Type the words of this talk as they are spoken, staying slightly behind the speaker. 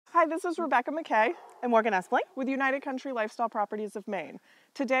Hi, this is Rebecca McKay and Morgan Espling with United Country Lifestyle Properties of Maine.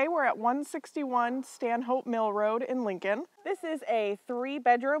 Today we're at 161 Stanhope Mill Road in Lincoln. This is a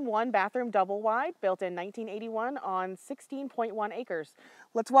 3-bedroom, 1-bathroom double wide built in 1981 on 16.1 acres.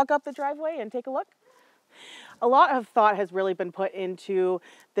 Let's walk up the driveway and take a look. A lot of thought has really been put into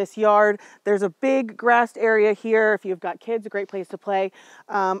this yard. There's a big grassed area here. If you've got kids, a great place to play.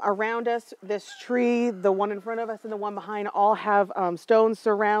 Around us, this tree, the one in front of us and the one behind all have stones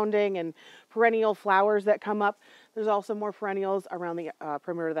surrounding and perennial flowers that come up. There's also more perennials around the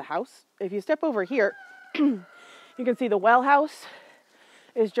perimeter of the house. If you step over here, you can see the well house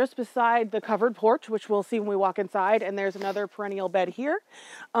is just beside the covered porch, which we'll see when we walk inside, and there's another perennial bed here.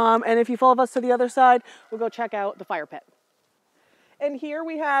 And if you follow us to the other side, we'll go check out the fire pit. And here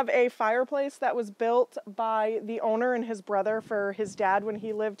we have a fireplace that was built by the owner and his brother for his dad when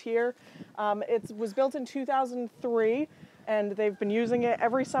he lived here. It was built in 2003, and they've been using it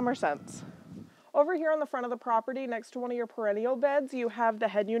every summer since. Over here on the front of the property, next to one of your perennial beds, you have the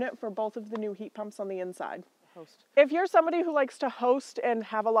head unit for both of the new heat pumps on the inside. If you're somebody who likes to host and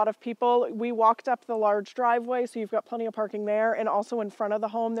have a lot of people, we walked up the large driveway, so you've got plenty of parking there, and also in front of the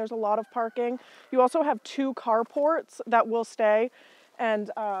home there's a lot of parking. You also have 2 carports that will stay,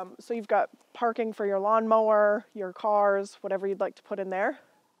 and so you've got parking for your lawnmower, your cars, whatever you'd like to put in there.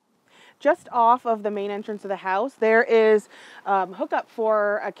 Just off of the main entrance of the house, there is hookup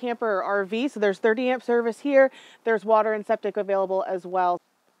for a camper RV, so there's 30 amp service here. There's water and septic available as well.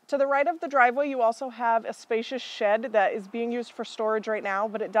 To the right of the driveway, you also have a spacious shed that is being used for storage right now,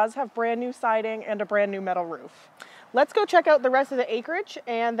 but it does have brand new siding and a brand new metal roof. Let's go check out the rest of the acreage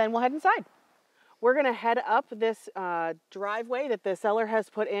and then we'll head inside. We're going to head up this driveway that the seller has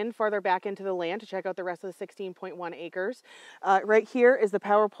put in farther back into the land to check out the rest of the 16.1 acres. Right here is the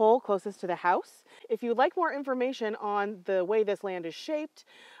power pole closest to the house. If you'd like more information on the way this land is shaped,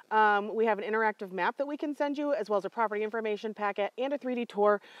 we have an interactive map that we can send you, as well as a property information packet and a 3D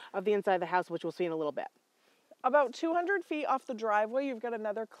tour of the inside of the house, which we'll see in a little bit. About 200 feet off the driveway, you've got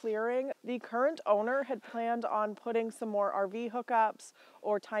another clearing. The current owner had planned on putting some more RV hookups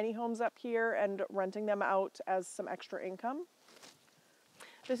or tiny homes up here and renting them out as some extra income.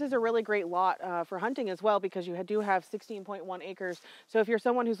 This is a really great lot for hunting as well, because you do have 16.1 acres. So if you're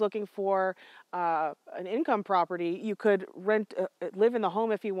someone who's looking for an income property, you could live in the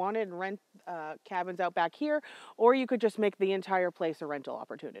home if you wanted and rent cabins out back here, or you could just make the entire place a rental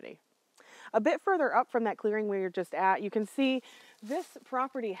opportunity. A bit further up from that clearing we were just at, you can see this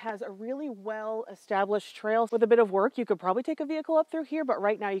property has a really well-established trail. With a bit of work, you could probably take a vehicle up through here, but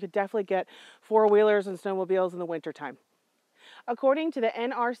right now you could definitely get 4-wheelers and snowmobiles in the wintertime. According to the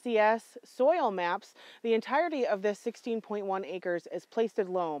NRCS soil maps, the entirety of this 16.1 acres is placed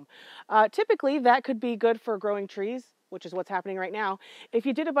loam. Typically, that could be good for growing trees, which is what's happening right now. If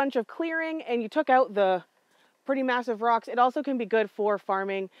you did a bunch of clearing and you took out the pretty massive rocks, it also can be good for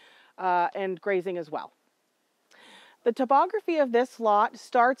farming and grazing as well. The topography of this lot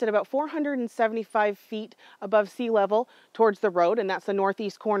starts at about 475 feet above sea level towards the road, and that's the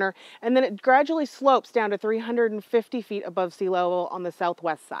northeast corner, and then it gradually slopes down to 350 feet above sea level on the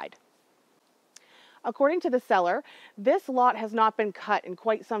southwest side. According to the seller, this lot has not been cut in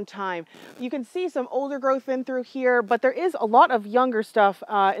quite some time. You can see some older growth in through here, but there is a lot of younger stuff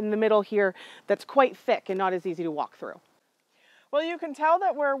in the middle here that's quite thick and not as easy to walk through. Well, you can tell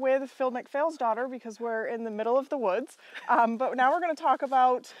that we're with Phil McPhail's daughter because we're in the middle of the woods. But now we're going to talk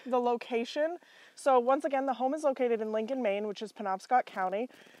about the location. So once again, the home is located in Lincoln, Maine, which is Penobscot County.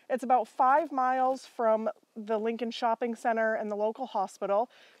 It's about 5 miles from the Lincoln Shopping Center and the local hospital.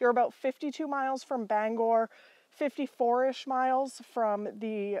 You're about 52 miles from Bangor, 54-ish miles from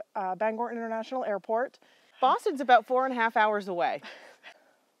the Bangor International Airport. Boston's about 4.5 hours away.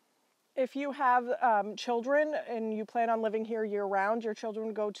 If you have children and you plan on living here year-round, your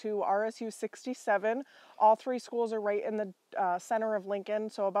children go to RSU 67. All 3 schools are right in the center of Lincoln,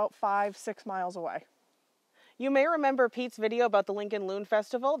 so about 5-6 miles away. You may remember Pete's video about the Lincoln Loon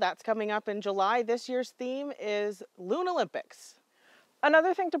Festival. That's coming up in July. This year's theme is Loon Olympics.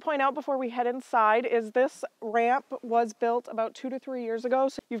 Another thing to point out before we head inside is this ramp was built about 2 to 3 years ago.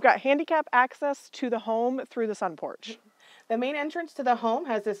 So you've got handicap access to the home through the sun porch. The main entrance to the home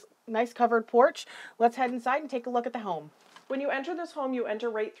has this nice covered porch. Let's head inside and take a look at the home. When you enter this home, you enter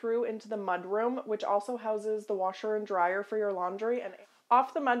right through into the mudroom, which also houses the washer and dryer for your laundry. And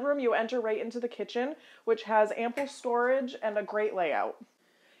off the mudroom, you enter right into the kitchen, which has ample storage and a great layout.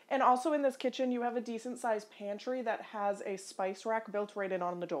 And also in this kitchen, you have a decent sized pantry that has a spice rack built right in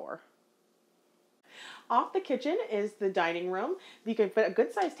on the door. Off the kitchen is the dining room. You can fit a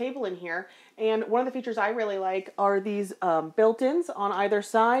good sized table in here. And one of the features I really like are these built-ins on either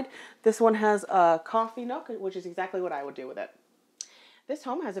side. This one has a coffee nook, which is exactly what I would do with it. This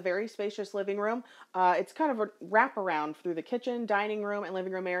home has a very spacious living room. It's kind of a wraparound through the kitchen, dining room, and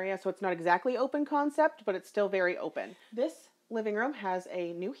living room area, so it's not exactly open concept, but it's still very open. This living room has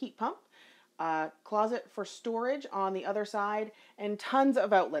a new heat pump, closet for storage on the other side, and tons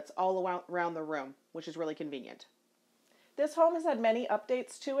of outlets all around the room, which is really convenient. This home has had many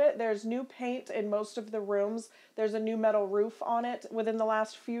updates to it. There's new paint in most of the rooms. There's a new metal roof on it within the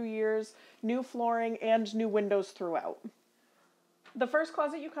last few years, new flooring, and new windows throughout. The first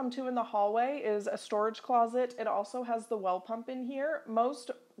closet you come to in the hallway is a storage closet. It also has the well pump in here.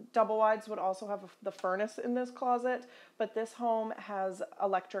 Most double wides would also have the furnace in this closet, but this home has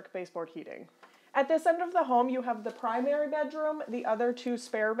electric baseboard heating. At this end of the home, you have the primary bedroom, the other two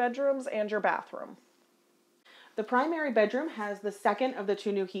spare bedrooms, and your bathroom. The primary bedroom has the second of the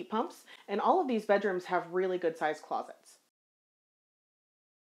two new heat pumps, and all of these bedrooms have really good sized closets.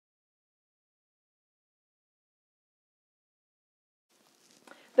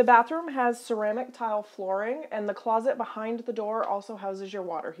 The bathroom has ceramic tile flooring, and the closet behind the door also houses your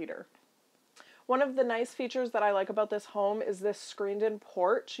water heater. One of the nice features that I like about this home is this screened-in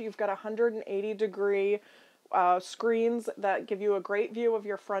porch. You've got 180-degree screens that give you a great view of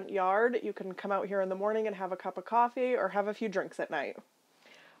your front yard. You can come out here in the morning and have a cup of coffee or have a few drinks at night.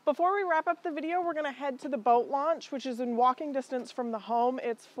 Before we wrap up the video, we're going to head to the boat launch, which is in walking distance from the home.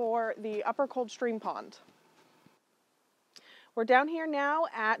 It's for the Upper Coldstream Pond. We're down here now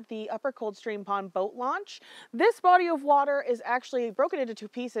at the Upper Coldstream Pond boat launch. This body of water is actually broken into two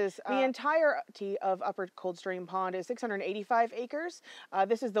pieces. The entirety of Upper Coldstream Pond is 685 acres.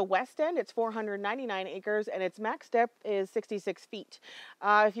 This is the west end. It's 499 acres, and its max depth is 66 feet.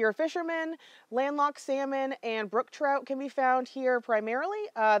 If you're a fisherman, landlocked salmon and brook trout can be found here primarily.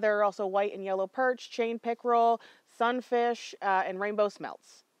 There are also white and yellow perch, chain pickerel, sunfish, and rainbow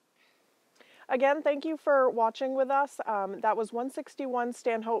smelts. Again, thank you for watching with us. That was 161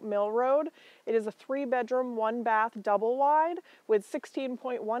 Stanhope Mill Road. It is a 3-bedroom, 1-bath double wide with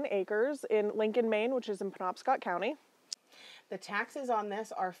 16.1 acres in Lincoln, Maine, which is in Penobscot County. The taxes on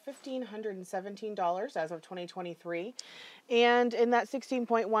this are $1,517 as of 2023. And in that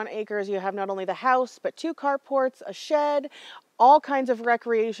 16.1 acres, you have not only the house, but 2 carports, a shed, all kinds of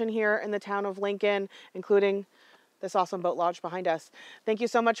recreation here in the town of Lincoln, including this awesome boat launch behind us. Thank you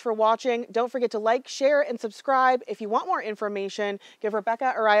so much for watching. Don't forget to like, share, and subscribe. If you want more information, give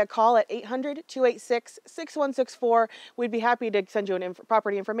Rebecca or I a call at 800-286-6164. We'd be happy to send you a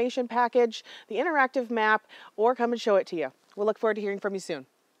property information package, the interactive map, or come and show it to you. We'll look forward to hearing from you soon.